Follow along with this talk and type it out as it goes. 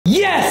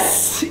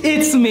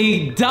It's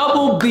me,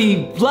 Double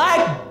B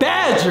Black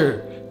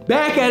Badger,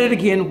 back at it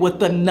again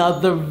with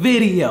another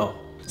video.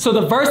 So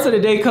the verse of the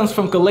day comes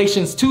from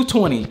Galatians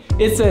 2:20.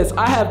 It says,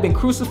 I have been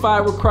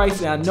crucified with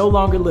Christ and I no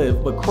longer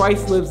live, but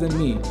Christ lives in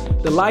me.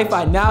 The life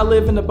I now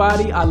live in the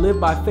body, I live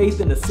by faith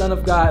in the Son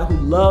of God who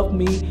loved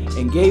me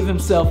and gave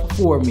himself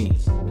for me.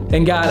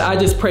 And God, I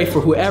just pray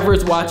for whoever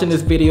is watching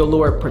this video,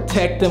 Lord,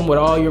 protect them with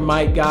all your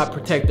might, God,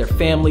 protect their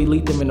family,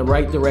 lead them in the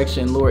right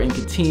direction, Lord, and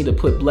continue to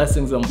put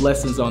blessings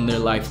on their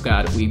life,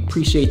 God. We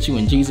appreciate you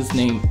in Jesus'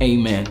 name,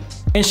 amen.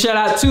 And shout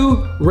out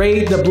to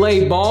Ray the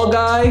Blade Ball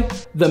Guy,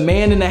 The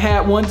Man in the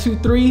Hat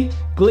 123,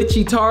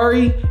 Glitchy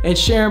Tari, and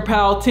Sharon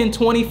Powell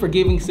 1020 for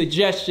giving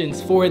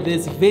suggestions for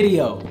this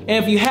video.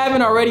 And if you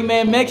haven't already,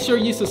 man, make sure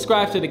you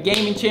subscribe to the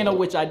gaming channel,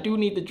 which I do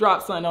need to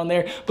drop something on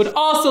there, but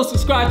also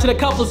subscribe to the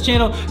couples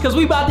channel, because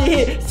we about to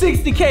hit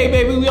 60K,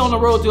 baby. We on the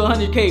road to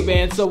 100K,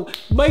 man. So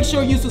make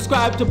sure you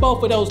subscribe to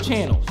both of those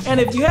channels. And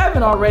if you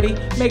haven't already,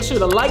 make sure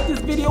to like this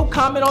video,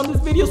 comment on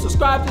this video,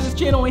 subscribe to this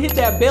channel, and hit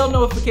that bell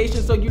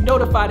notification so you're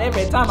notified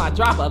every time I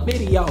drop a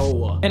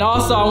video. And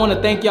also, I want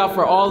to thank y'all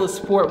for all the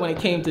support when it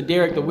came to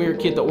Derek the Weird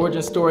Kid, the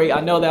origin story.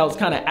 I know that was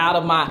kind of out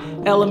of my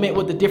element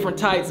with the different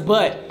types,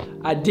 but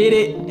I did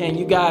it and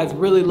you guys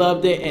really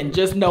loved it, and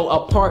just know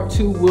a part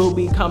 2 will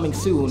be coming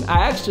soon.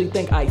 I actually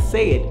think I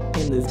say it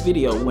in this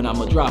video when I'm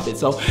gonna drop it.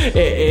 So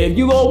if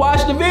you gonna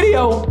watch the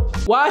video,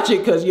 watch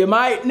it, because you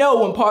might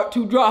know when part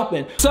 2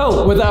 dropping.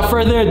 So without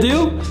further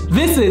ado,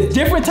 this is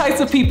Different Types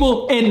of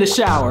People in the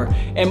Shower.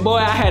 And boy,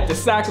 I had to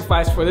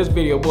sacrifice for this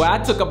video. Boy, I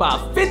took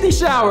about 50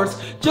 showers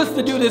just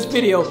to do this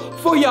video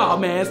for y'all,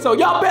 man. So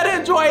y'all better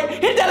enjoy it.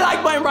 Hit that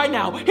like button right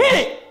now. Hit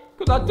it!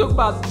 Because I took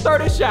about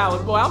 30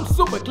 showers, boy. I'm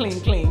super clean.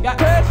 Question.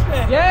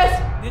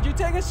 Yes? Did you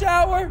take a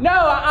shower? No,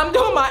 I'm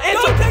doing my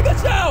intro. Go take a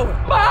shower.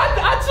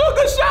 I took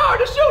a shower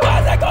to shoot.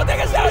 I said go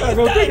take a shower. I'm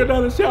gonna take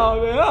another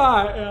shower, man. All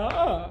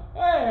right,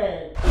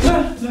 Hey.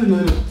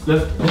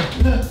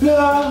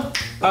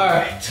 All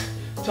right,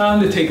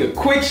 time to take a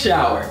quick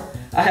shower.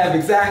 I have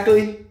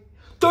exactly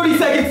 30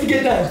 seconds to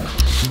get done.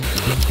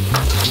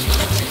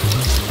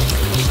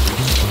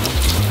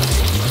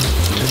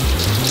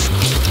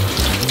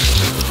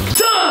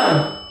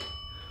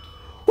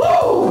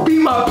 Woo!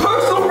 Beat my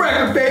personal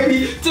record,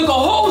 baby. Took a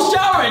whole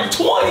shower in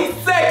 20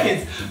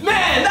 seconds.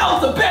 Man, that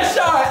was the best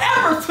shower I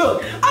ever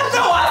took. I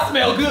know I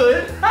smell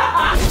good.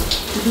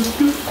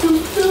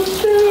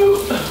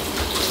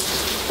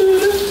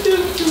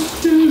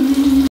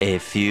 A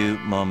few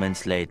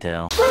moments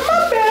later. Scrub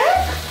my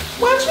back.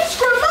 Watch me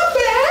scrub my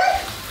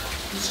back.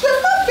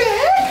 Scrub my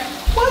back.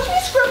 Watch me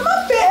scrub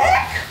my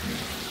back.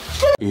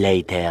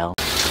 Later.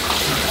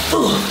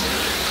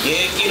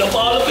 Yeah, get them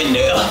all up in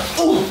there.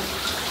 Ooh.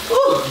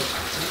 Ooh.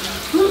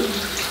 Ooh.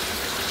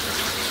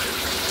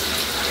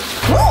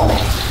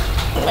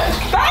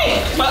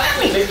 Dang, but I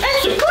mean it's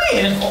extra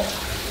clean.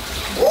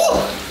 Ooh.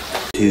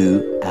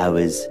 2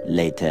 hours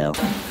later.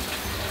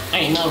 I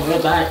ain't no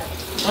robot.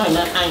 I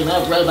ain't no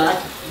robot.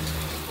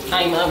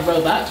 I ain't no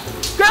robot.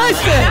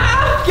 Grayson,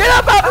 get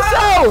up out the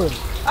shower.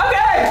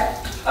 Okay,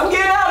 I'm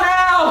getting out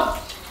now.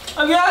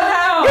 I'm getting out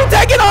now. You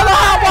taking on the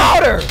hot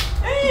water.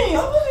 Hey, I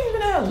wasn't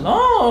even that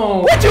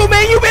long. What you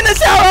mean? You been in the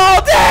shower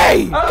all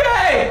day?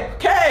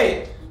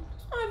 Okay.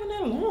 Not even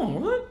that long,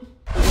 what?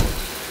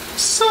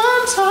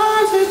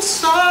 Sometimes it's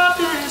soft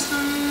as the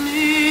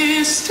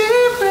misty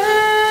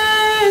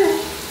rain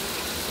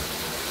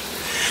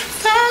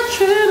that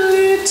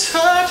gently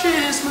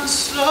touches my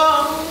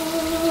soul.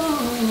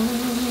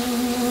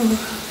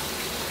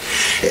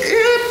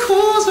 It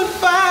cools the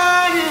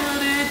fire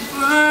and it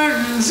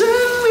burns in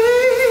me,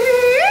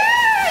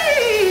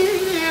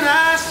 and I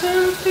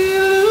simply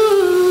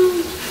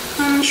lose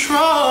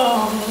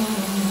control.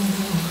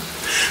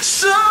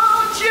 So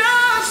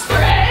just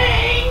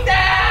Rain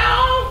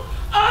down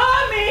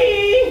on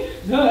me.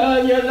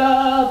 Your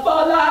love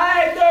for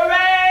like the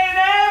rain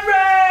and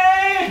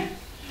rain.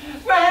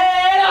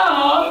 Rain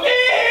on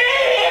me.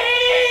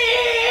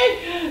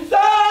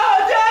 So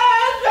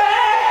just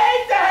rain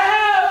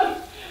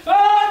down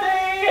on me.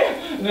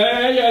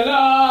 Let your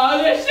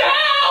love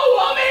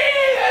shower me.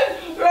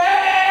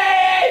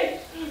 Rain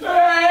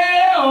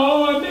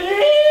on me.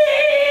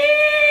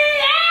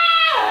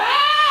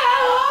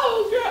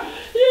 Oh, girl,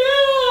 you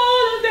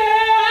wanna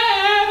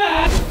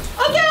dance.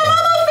 Okay, I'm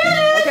almost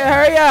finished. Okay,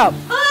 hurry up.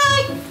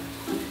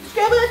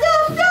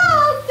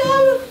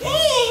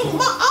 Dang,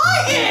 my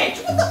eye itch.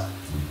 What the?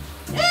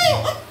 Dang.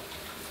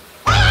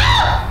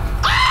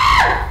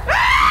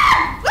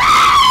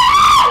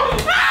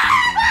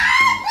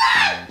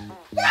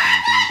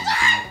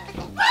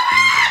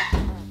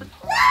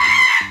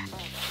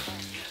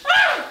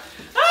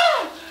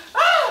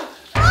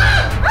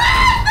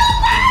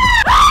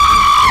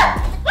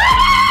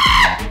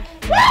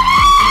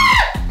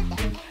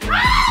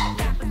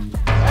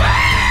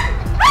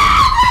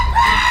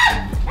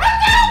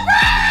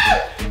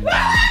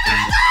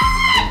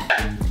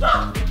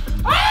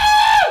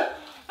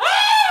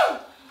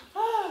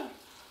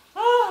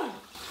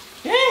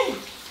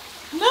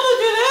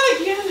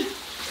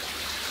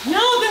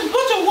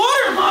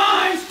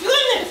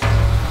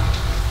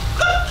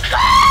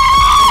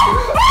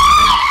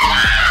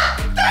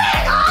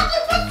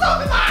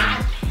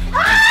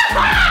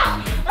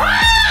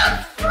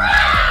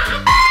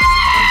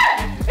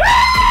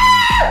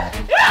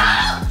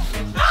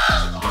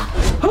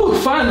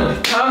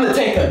 Time to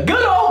take a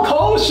good old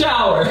cold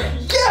shower.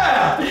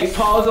 Yeah! Hey,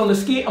 pause on the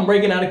skit. I'm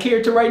breaking out a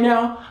character right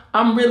now.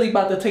 I'm really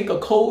about to take a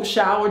cold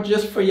shower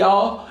just for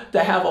y'all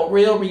to have a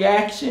real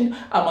reaction.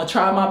 I'm gonna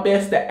try my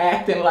best to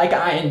acting like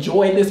I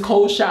enjoy this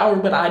cold shower,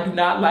 but I do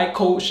not like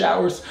cold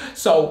showers.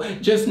 So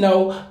just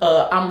know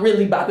I'm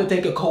really about to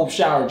take a cold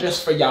shower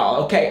just for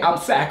y'all, okay? I'm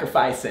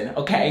sacrificing,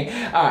 okay?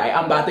 All right,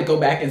 I'm about to go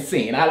back and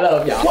sing. I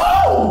love y'all.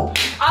 Whoa!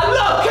 I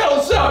love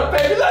cold showers,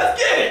 baby. Let's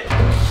get it!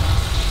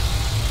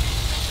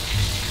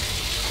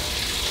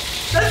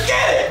 Let's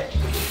get it!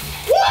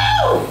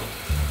 Woo!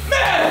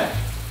 Man!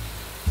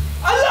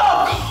 I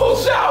love cold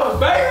showers,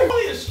 baby!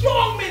 Only the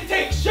strong men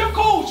take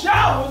cold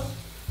showers.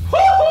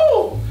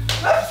 Woo-hoo!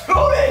 Let's do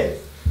this!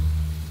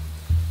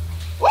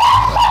 Woo!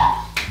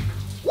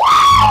 Woo!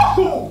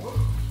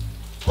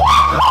 Woo!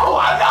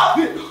 I love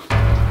it!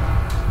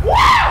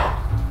 Wow!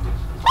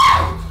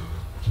 Woo!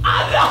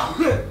 I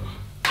love it!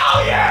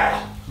 Oh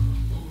yeah!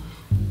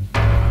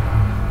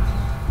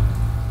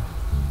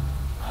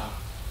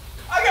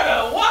 I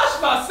gotta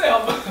wash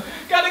myself.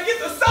 Gotta get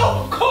the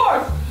soap, of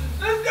course.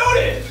 Let's do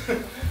this.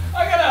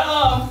 I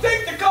gotta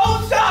take the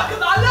cold shower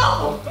because I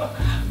love them.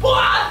 Boy,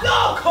 I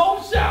love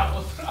cold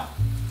showers.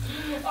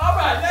 All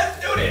right, let's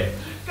do this.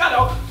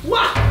 Gotta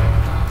wash.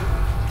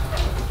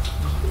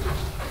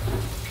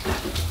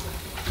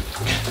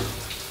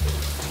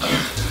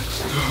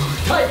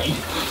 Tight.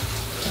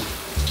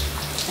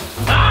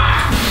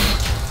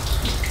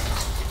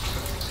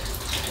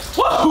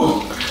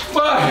 Whoa!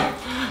 Boy,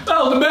 that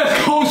was the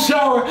best cold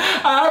shower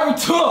I ever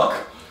took.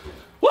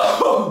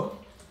 Whoa!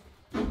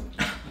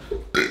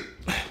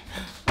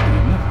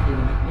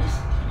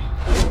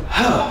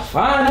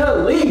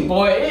 Finally,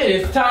 boy, it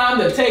is time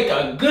to take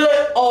a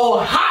good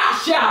old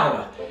hot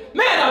shower.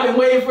 Man, I've been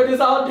waiting for this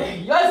all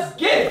day. Let's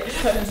get it.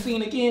 Cutting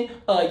scene again.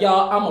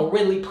 Y'all, I'm gonna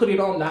really put it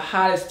on the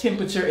hottest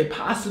temperature it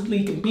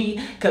possibly can be,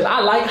 because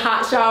I like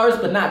hot showers,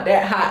 but not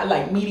that hot,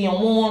 like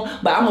medium warm.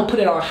 But I'm gonna put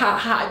it on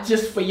hot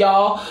just for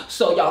y'all,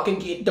 so y'all can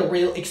get the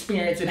real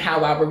experience and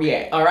how I would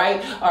react. All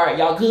right,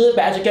 y'all good?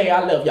 Badger Gang,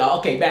 I love y'all.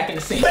 Okay, back in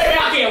the scene. Baby,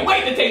 I can't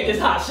wait to take this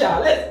hot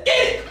shower. Let's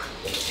get it.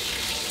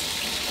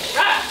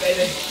 All right,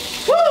 baby.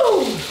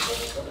 Woo!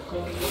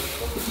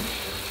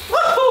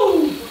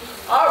 Woo!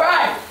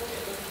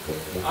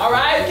 All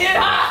right, it's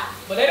getting hot,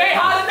 but it ain't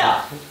hot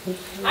enough.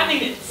 I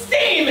need it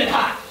steaming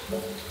hot.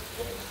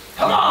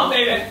 Come on,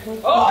 baby.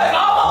 Oh, it's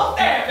almost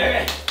there,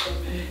 baby.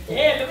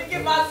 Yeah, let me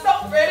get my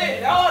soap ready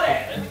and all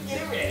that. Let me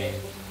get it ready.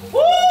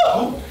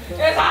 Woo!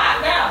 It's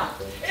hot now.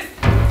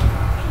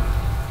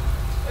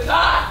 It's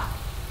hot.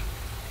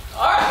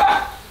 All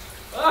right.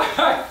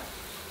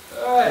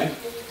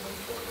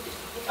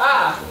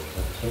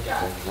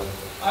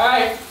 All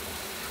right.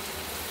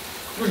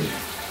 3,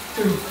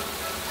 2.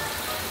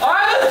 All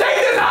right, let's take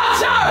this hot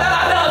shower that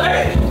I love,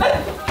 baby.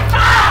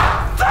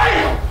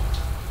 Damn!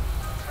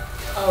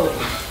 Oh,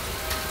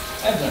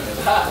 that junk is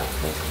hot.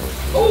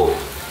 Ooh.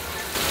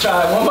 Try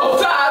it one more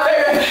time,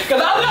 baby,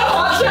 because I love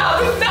hot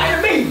showers. It's not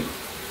to me.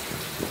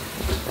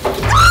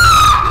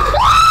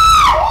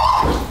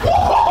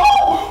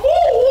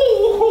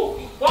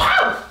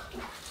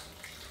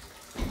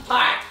 All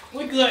right,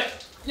 we're good.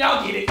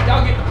 Y'all get it.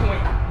 Y'all get the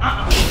point.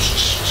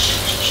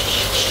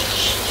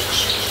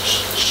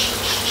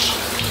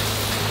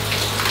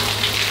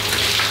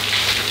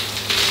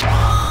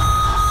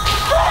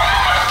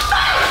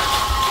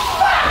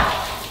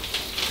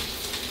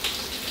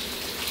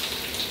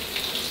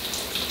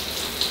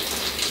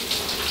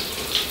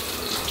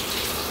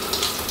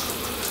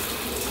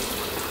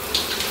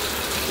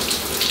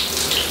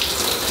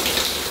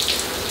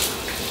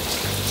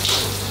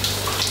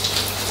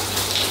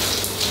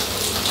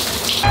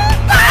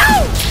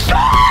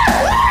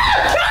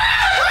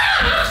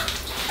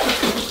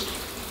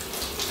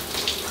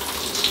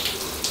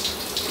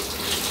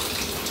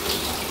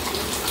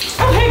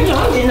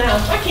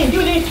 I can't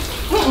do this.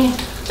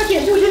 I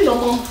can't do this no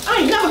more. I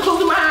ain't never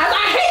closing my eyes.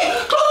 I hate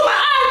closing my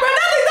eyes, bro.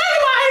 That's exactly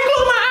why I ain't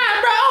closing my eyes,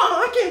 bro.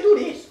 I can't do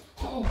this.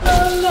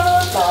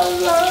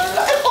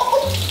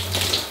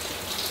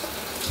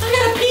 I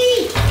gotta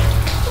pee.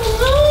 Oh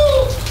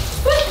no.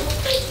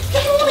 I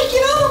don't want to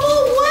get out of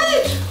all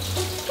wet.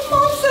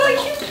 Mom said I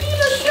can't pee in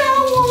the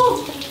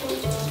shower.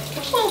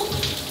 Oh,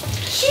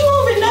 she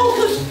won't even know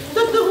because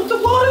the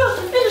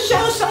water in the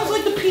shower sounds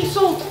like the pee,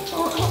 so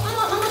I'm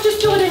gonna just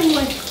do it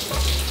anyway.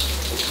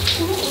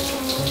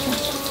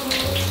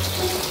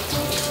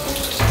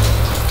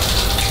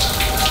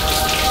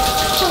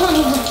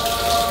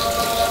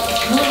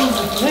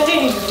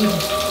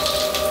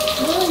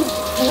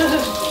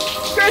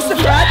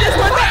 Christopher, I just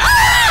want to...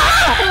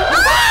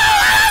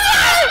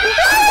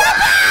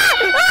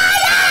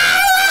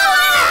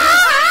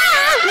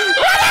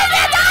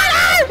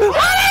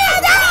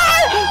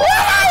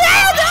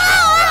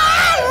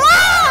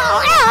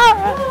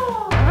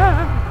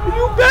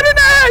 You better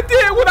not have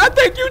did what I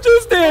think you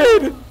just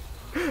did. Man,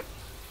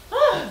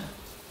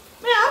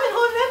 I've been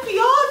holding that pee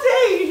all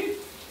day.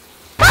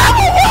 I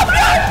will whoop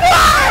your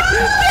butt!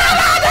 Get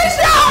out the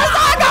shower so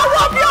I can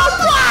whoop your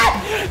butt!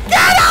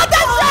 Get out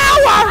the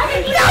shower!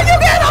 Now you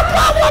get a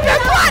butt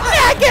whooping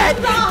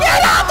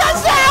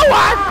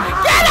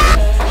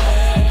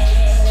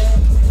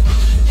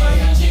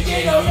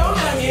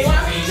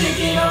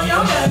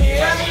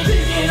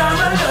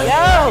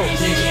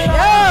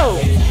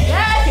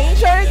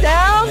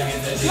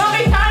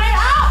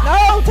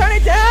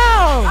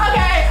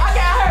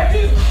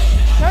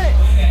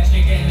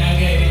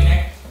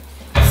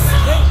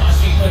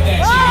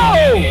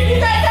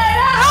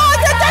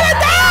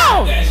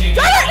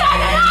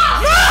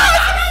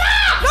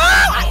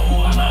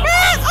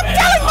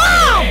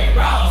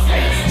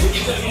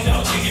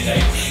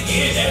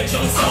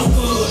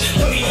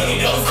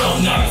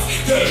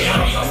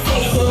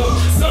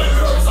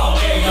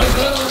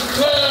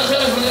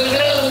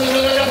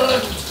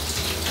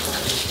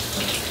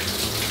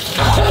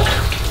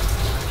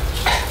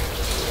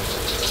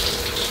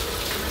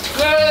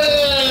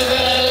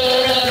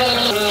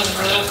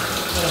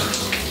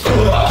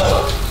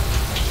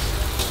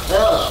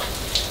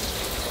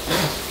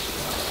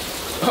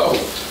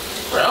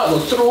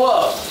almost threw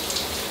up.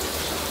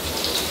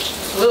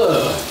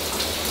 Ugh.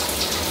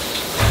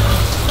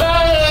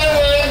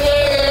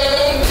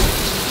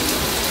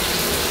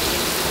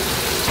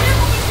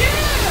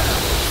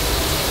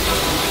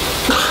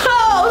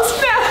 Oh,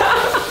 snap!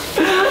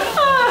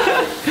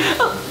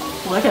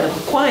 Well, I gotta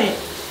be quiet.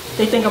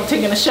 They think I'm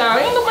taking a shower.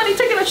 Ain't nobody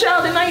taking a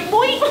shower tonight,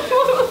 boy.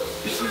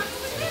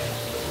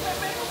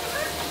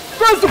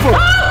 Christopher!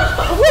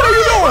 What are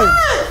you doing?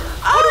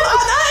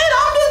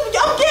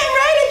 I'm getting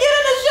ready to get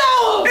in the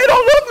shower. It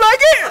don't look like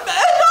it!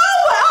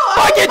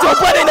 Boy, get your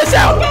butt in the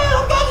shower!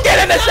 Get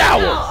in the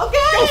shower!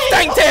 Okay. You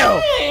stink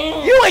tail!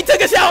 You ain't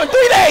took a shower in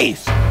 3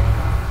 days!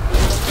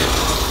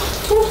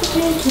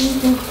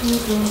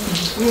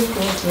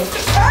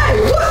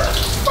 Hey, what?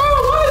 Bro,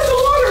 why is the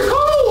water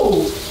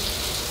cold?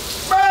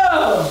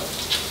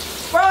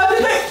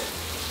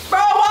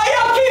 Bro, why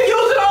y'all keep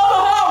using all the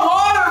hot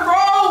water,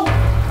 bro?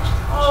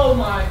 Oh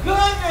my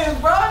goodness,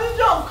 bro, this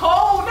junk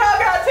cold. Now I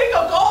gotta take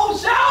a cold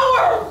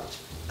shower.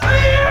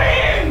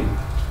 Dang!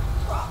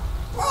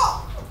 Bro,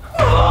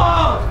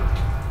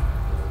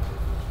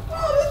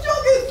 this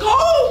junk is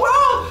cold,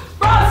 bro.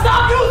 Bro,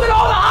 stop using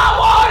all the hot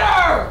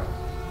water.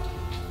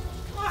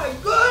 My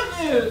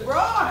goodness, bro,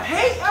 I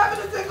hate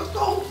having to take a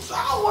cold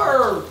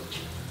shower.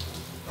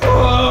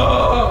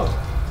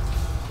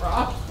 Bro,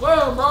 I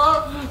swear, bro,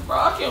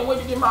 I can't wait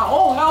to get my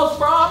own house,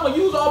 bro. I'm gonna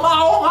use all my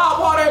own hot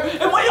water,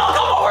 and when y'all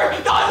come over,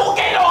 y'all won't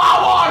get no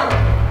hot water.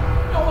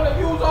 Y'all wanna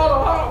use all the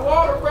hot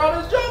water, bro.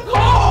 This junk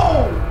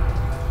cold.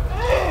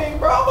 Dang,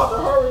 bro, I'm about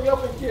to hurry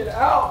up and get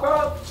out,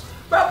 bro.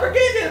 Bro,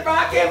 forget this, bro.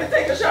 I can't even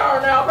take a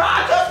shower now, bro.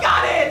 I just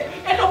got in,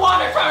 and the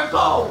water turned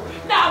cold.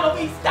 Now I'm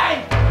gonna be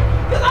stank,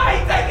 cause I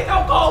ain't taking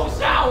no cold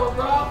shower,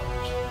 bro.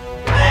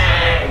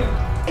 Dang!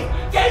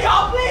 Can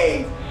y'all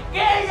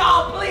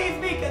please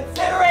be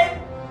considerate?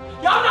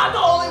 Y'all not the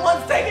only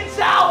ones taking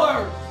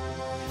showers.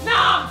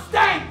 Now I'm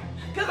stank,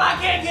 cause I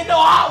can't get no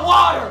hot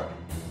water.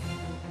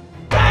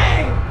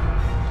 Dang!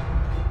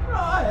 Bro,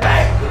 I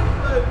hate this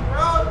place,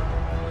 bro.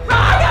 Bro,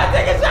 I gotta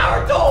take a shower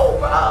too,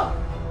 bro.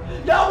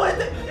 Y'all,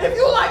 if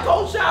you like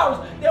cold showers,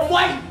 then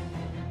wait.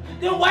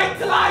 Then wait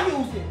till I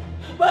use it.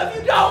 But if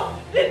you don't,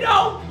 then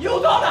don't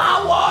use all the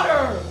hot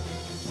water.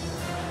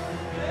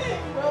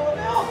 Dang, bro,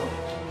 now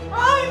I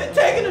ain't even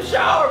taking a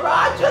shower, bro.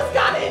 I just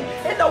got in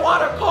and the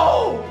water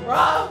cold,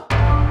 bro.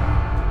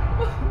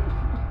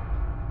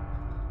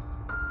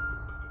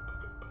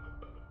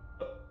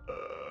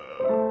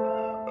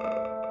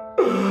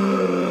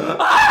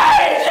 I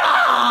hate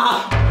y'all!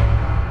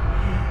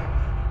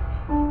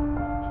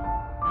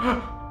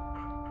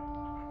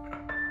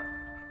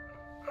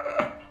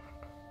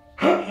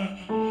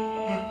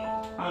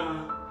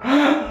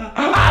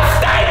 I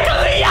stink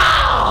because of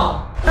y'all!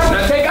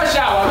 Now take a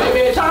shower, baby.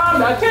 It's time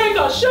to take a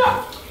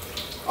shower.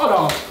 Hold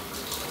on.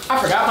 I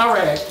forgot my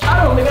rag. I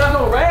don't think I got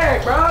no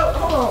rag, bro.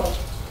 Hold on.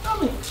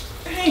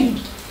 Dang.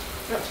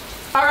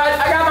 Alright,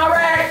 I got my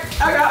rag.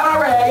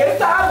 It's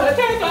time to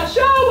take a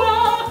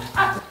shower.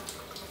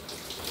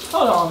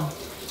 Hold on.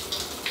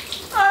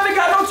 I ain't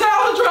got no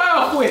towel to dry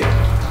off with.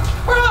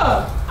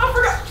 Bruh, I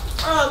forgot.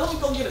 Let me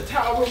go get a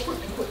towel real quick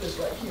and put this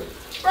right here.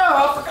 Bro, I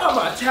forgot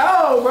my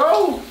towel,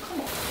 bro. Come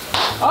on.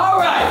 All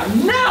right,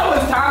 now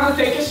it's time to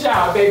take a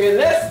shower, baby.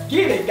 Let's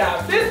get it.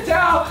 Got this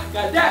towel,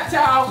 got that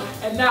towel,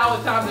 and now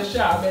it's time to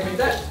shower,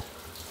 baby.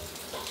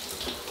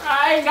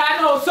 I ain't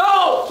got no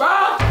soap,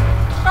 bro.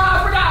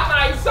 I forgot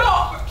my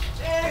soap.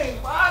 Dang,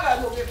 bro, I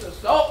gotta go get the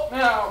soap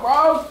now,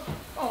 bro.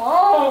 Come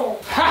on.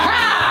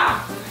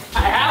 Ha-ha! I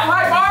have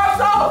my bar of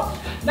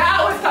soap.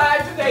 Now it's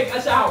time to take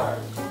a shower.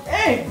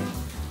 Dang.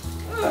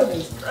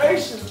 Goodness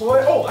gracious,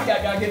 boy. Oh, I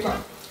gotta get my...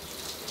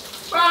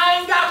 Bro, I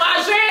ain't got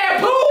my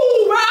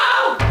shampoo, bro.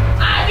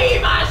 I need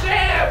my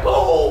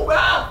shampoo,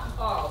 bro.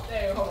 Oh,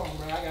 dang, hold on,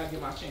 bro. I gotta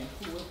get my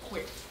shampoo real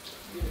quick.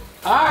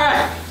 All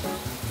right.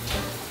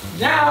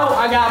 Now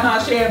I got my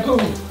shampoo.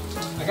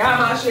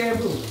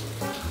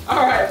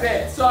 All right,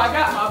 man. So I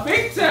got my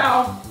big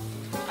towel.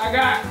 I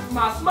got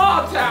my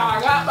small towel. I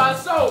got my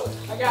soap.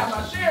 I got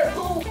my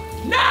shampoo.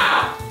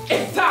 Now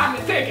it's time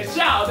to take a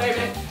shower,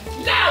 baby.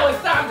 Now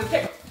it's time to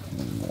take a...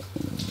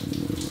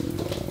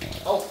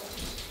 Oh.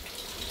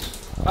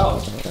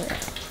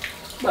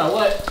 Bro,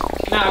 what?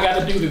 Now I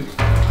gotta doo-doo.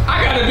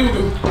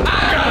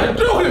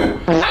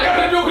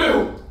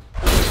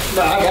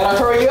 Nah, I gotta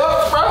hurry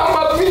up, bro. I'm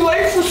about to be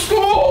late for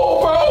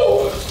school, bro.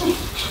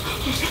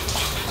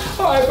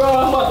 Alright, bro,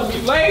 I'm about to be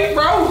late,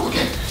 bro.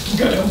 I'm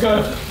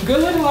good.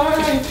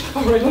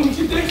 Alright, let me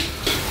get this.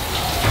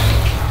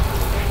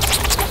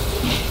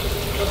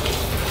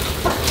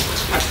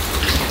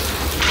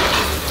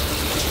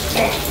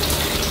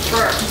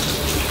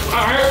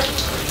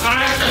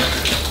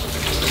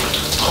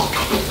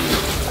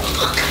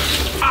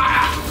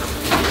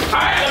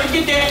 Alright, let me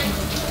get that.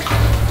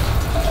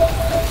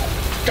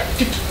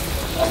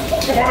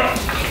 Come on.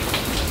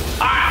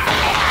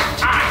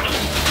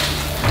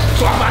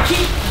 Swap my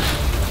key.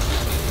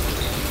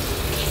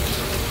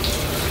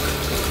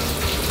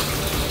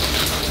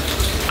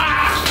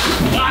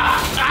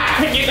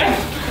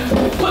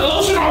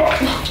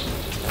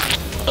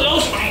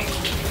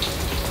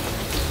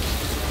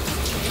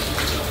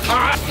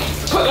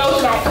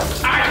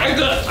 that's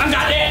good. I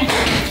got that.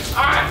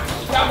 All right,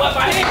 got what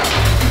by here.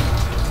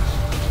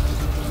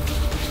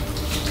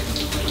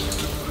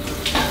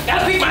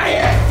 Gotta pick my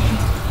hair.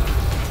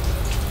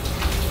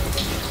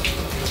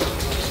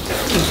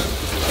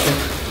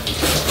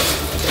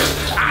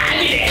 I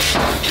did it.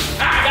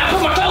 I gotta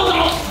put my clothes on.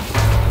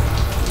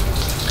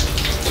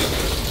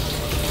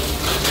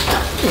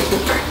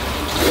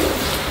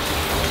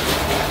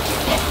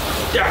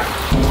 Yeah.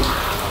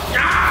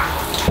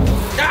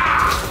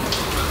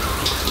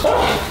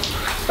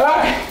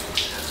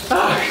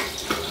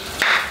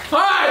 All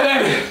right,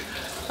 baby.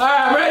 All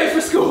right, I'm ready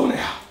for school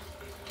now.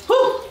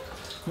 Whew.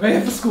 I'm ready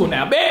for school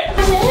now, babe.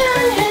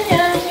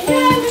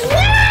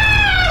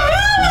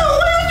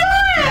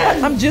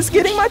 I'm just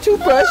getting my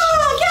toothbrush. Can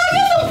I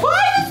get some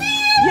privacy?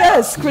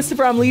 Yes,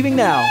 Christopher, I'm leaving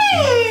now.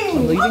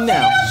 I'm leaving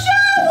now.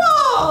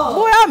 Shower.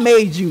 Boy, I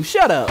made you.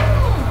 Shut up. I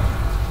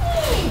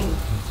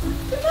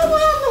don't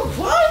have no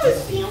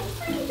privacy. I'm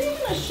freaking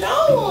taking a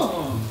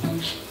shower.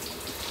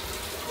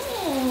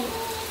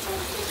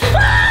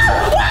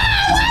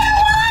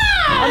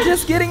 I'm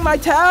just getting my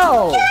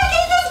towel.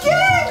 Just get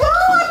it, bro.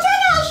 I'm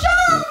taking a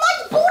shower. I'm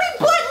like booty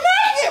butt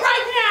naked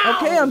right now.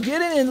 Okay, I'm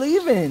getting and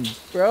leaving,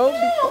 bro. Be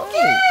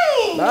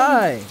quiet.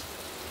 Bye.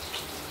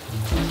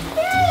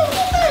 What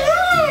the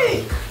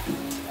heck?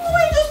 Oh, I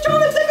just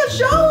trying to take a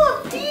shower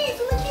in peace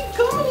and they keep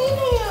coming in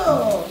here.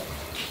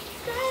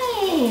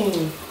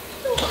 Dang.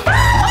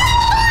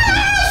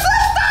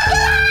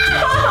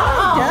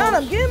 Down,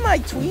 I'm getting my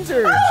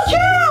tweezers. I don't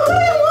care. What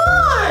do you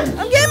want?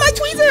 I'm getting my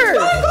tweezers.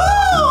 Let go.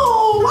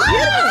 I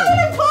don't have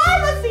any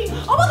privacy.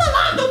 I'm gonna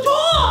lock the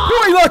door. You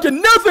ain't locking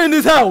nothing in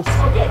this house.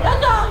 Okay,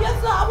 yes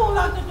sir, I won't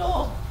lock the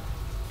door.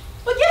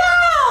 But get out,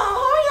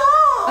 hurry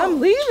up. I'm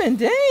leaving,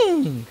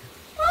 dang.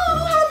 I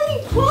don't have any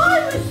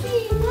privacy,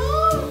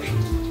 bro.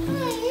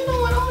 Hey, you know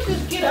what, I'm gonna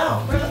just get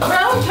out, bro.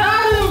 I'm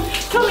tired of them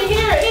coming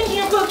in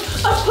here, but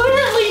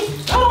apparently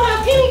I don't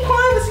have any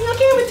privacy. I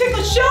can't even take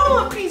a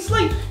shower in peace.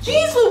 Like,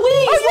 jeez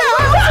Louise. Oh, yeah,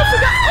 I also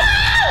forgot.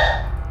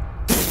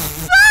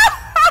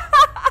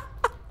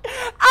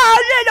 Oh,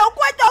 little,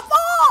 what the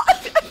fuck?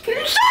 It's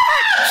okay,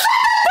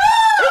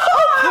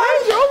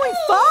 you're only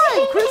 5,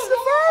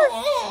 Christopher.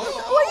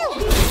 What are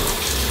you...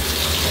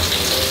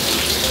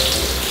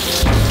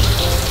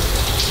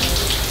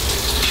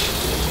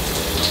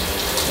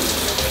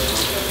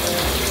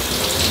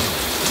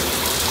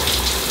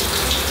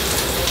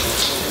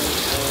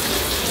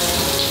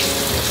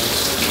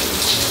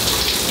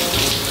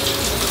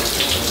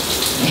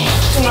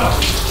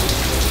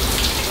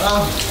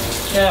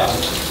 Yeah.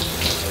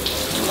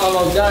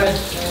 Almost done.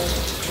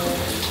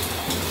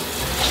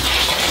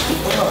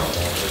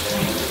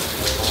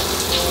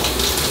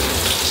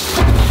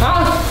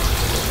 Huh?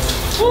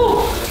 Woo.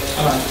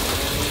 All right.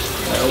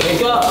 Gotta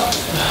wake up.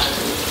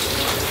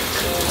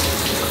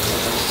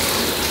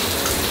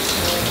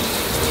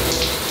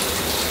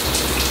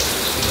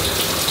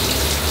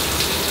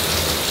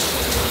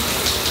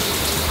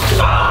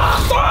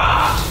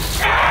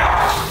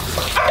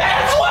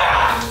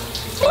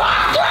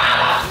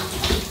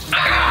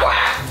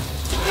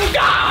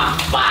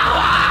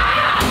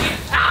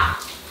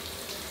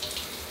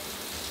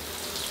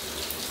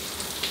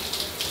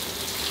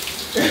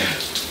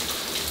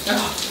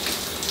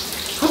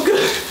 I'm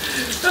good.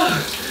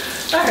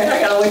 All right,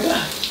 I gotta wake up.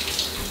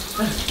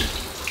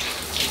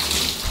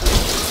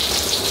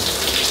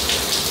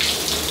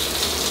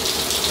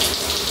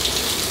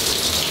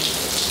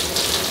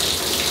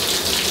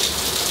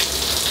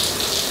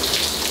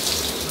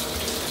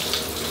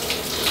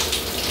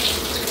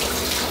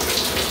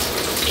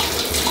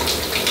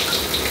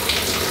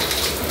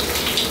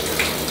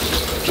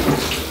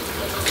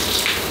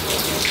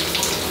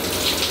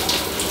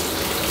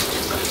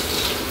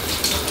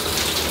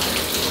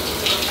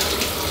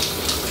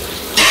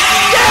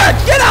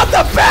 Get out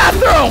the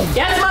bathroom!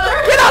 Yes,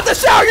 mother? Get out the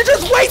shower! You're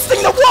just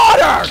wasting the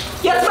water!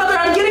 Yes, mother,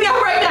 I'm getting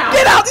out right now.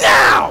 Get out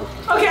now!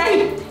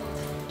 Okay.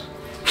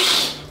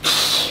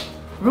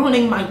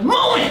 Ruining my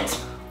moment.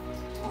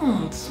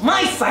 It's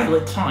my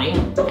silent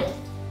time.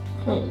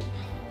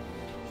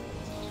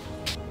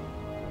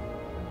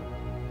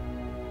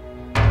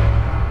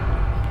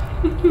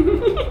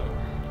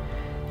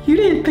 You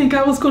didn't think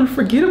I was going to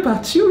forget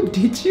about you,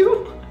 did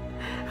you?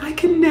 I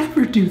could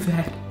never do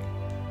that.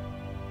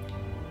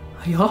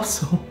 I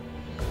also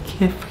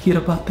can't forget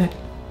about that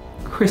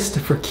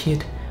Christopher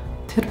kid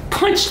that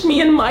punched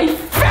me in my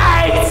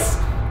face!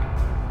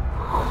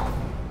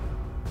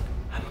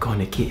 I'm going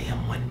to get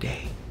him one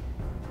day.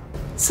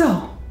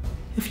 So,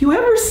 if you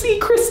ever see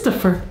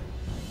Christopher,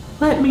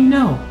 let me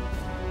know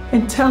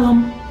and tell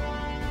him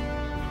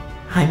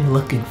I'm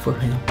looking for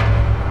him.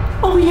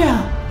 Oh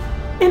yeah,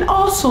 and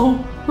also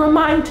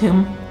remind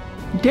him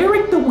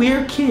Derek the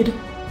Weird Kid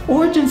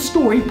Origin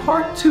Story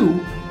Part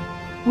 2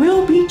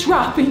 will be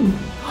dropping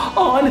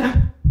on